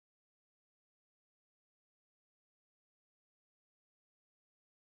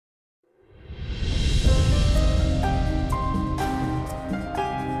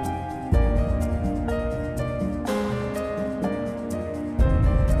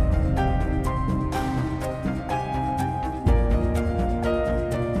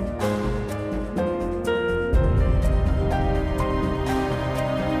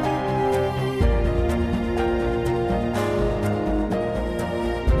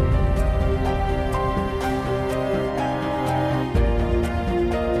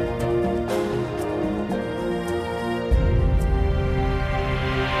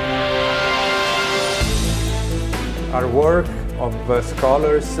work of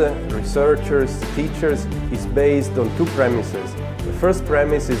scholars, researchers, teachers is based on two premises. The first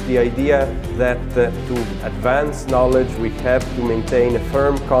premise is the idea that to advance knowledge we have to maintain a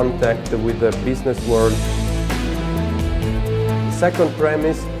firm contact with the business world. The second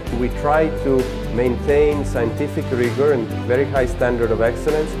premise, we try to maintain scientific rigor and very high standard of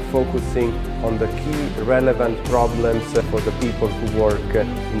excellence, focusing on the key relevant problems for the people who work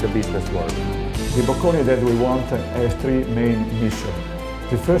in the business world. The Bocconi that we want has three main missions.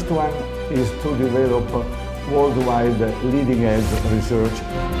 The first one is to develop worldwide leading-edge research.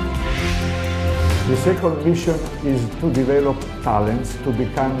 The second mission is to develop talents to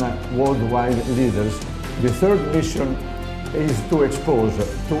become worldwide leaders. The third mission is to expose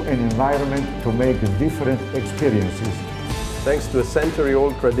to an environment to make different experiences. Thanks to a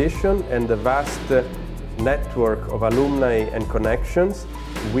century-old tradition and the vast network of alumni and connections,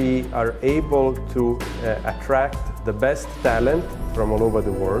 we are able to attract the best talent from all over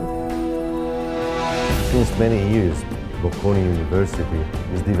the world. Since many years, Bocconi University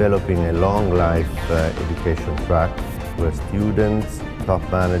is developing a long-life education track where students, top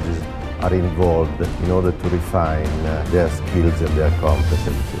managers are involved in order to refine their skills and their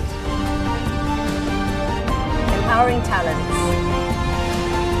competencies. Empowering talents.